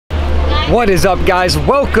What is up, guys?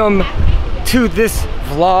 Welcome to this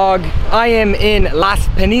vlog. I am in Las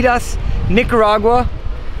Penitas, Nicaragua.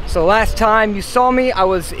 So last time you saw me, I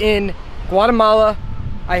was in Guatemala.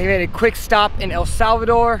 I made a quick stop in El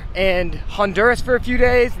Salvador and Honduras for a few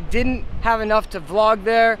days. Didn't have enough to vlog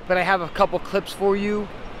there, but I have a couple clips for you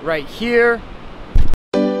right here.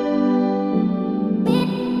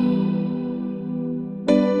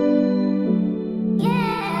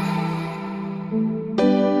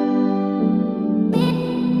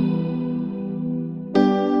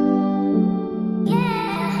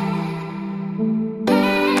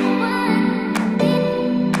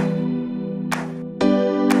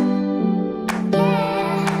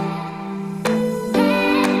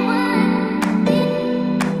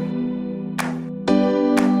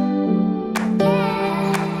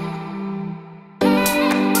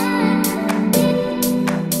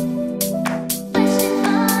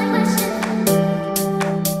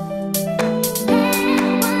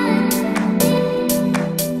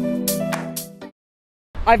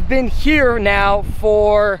 I've been here now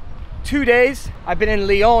for 2 days. I've been in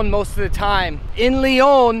Leon most of the time. In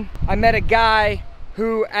Leon, I met a guy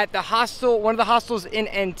who at the hostel, one of the hostels in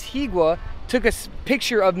Antigua, took a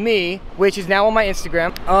picture of me, which is now on my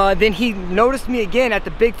Instagram. Then he noticed me again at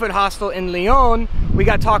the Bigfoot Hostel in Leon. We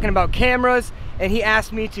got talking about cameras, and he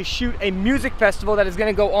asked me to shoot a music festival that is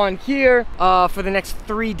gonna go on here for the next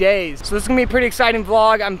 3 days. So this is gonna be a pretty exciting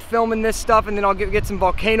vlog. I'm filming this stuff and then I'll get some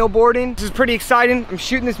volcano boarding. This is pretty exciting. I'm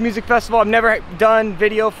shooting this music festival. I've never done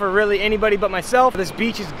video for really anybody but myself. This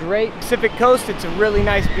beach is great. Pacific Coast, it's a really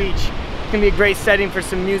nice beach. It's gonna be a great setting for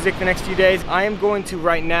some music the next few days. I am going to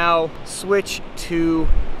right now switch to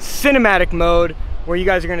cinematic mode where you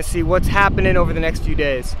guys are gonna see what's happening over the next few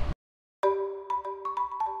days.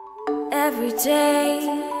 Every day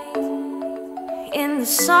in the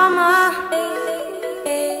summer,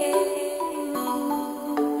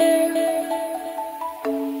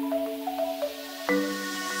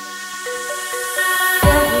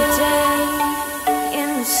 every day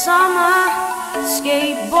in the summer,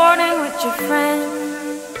 skateboarding with your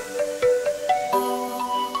friends.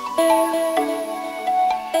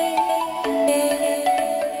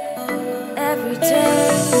 Every day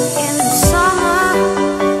in the summer.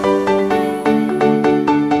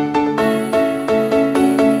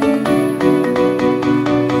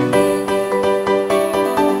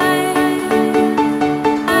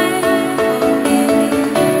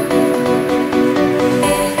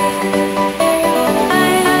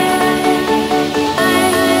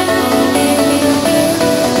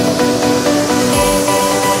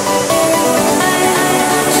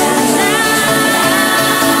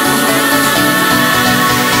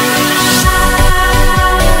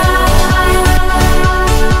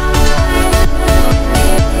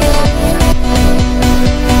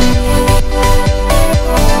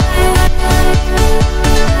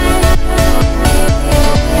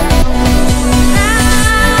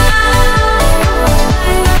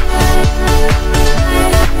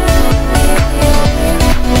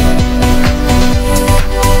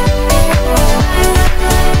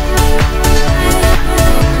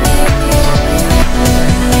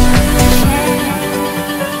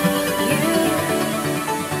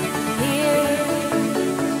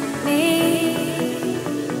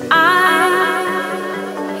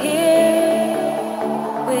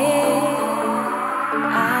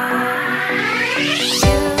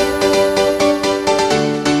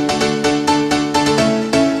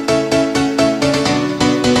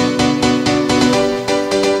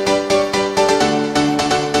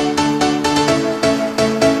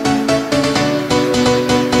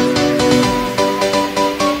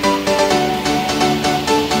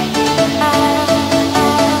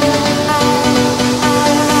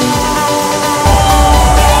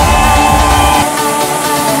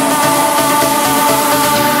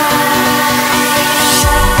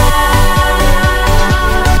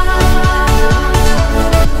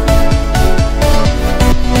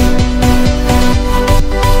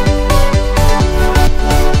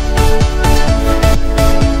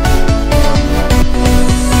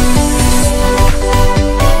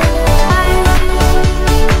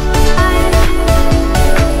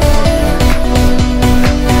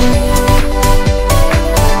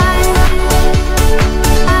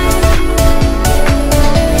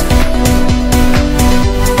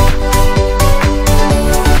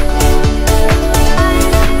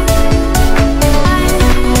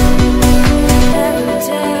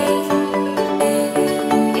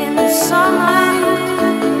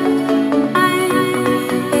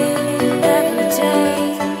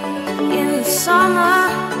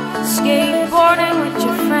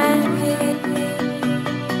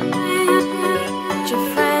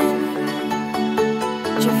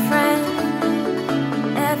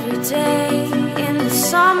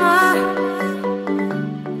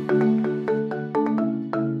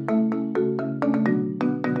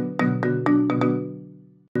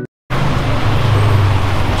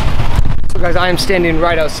 Guys, I am standing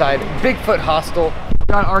right outside Bigfoot Hostel.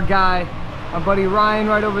 Got our guy, my buddy Ryan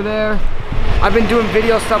right over there. I've been doing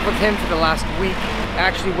video stuff with him for the last week.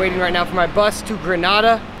 Actually waiting right now for my bus to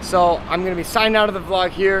Granada. So I'm gonna be signing out of the vlog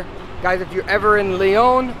here. Guys, if you're ever in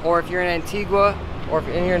Leon, or if you're in Antigua, or if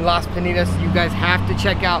you're in Las Penitas, you guys have to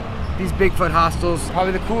check out these Bigfoot hostels.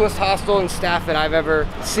 Probably the coolest hostel and staff that I've ever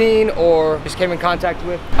seen or just came in contact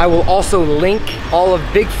with. I will also link all of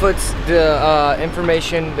Bigfoot's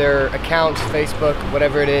information, their accounts, Facebook,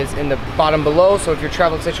 whatever it is, in the bottom below. So if you're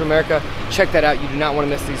traveling Central America, check that out. You do not want to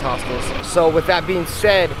miss these hostels. So with that being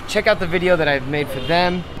said, check out the video that I've made for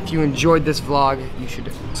them. If you enjoyed this vlog, you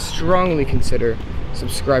should strongly consider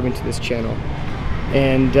subscribing to this channel.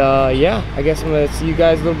 And yeah, I guess I'm gonna see you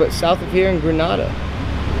guys a little bit south of here in Granada.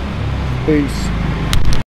 Peace.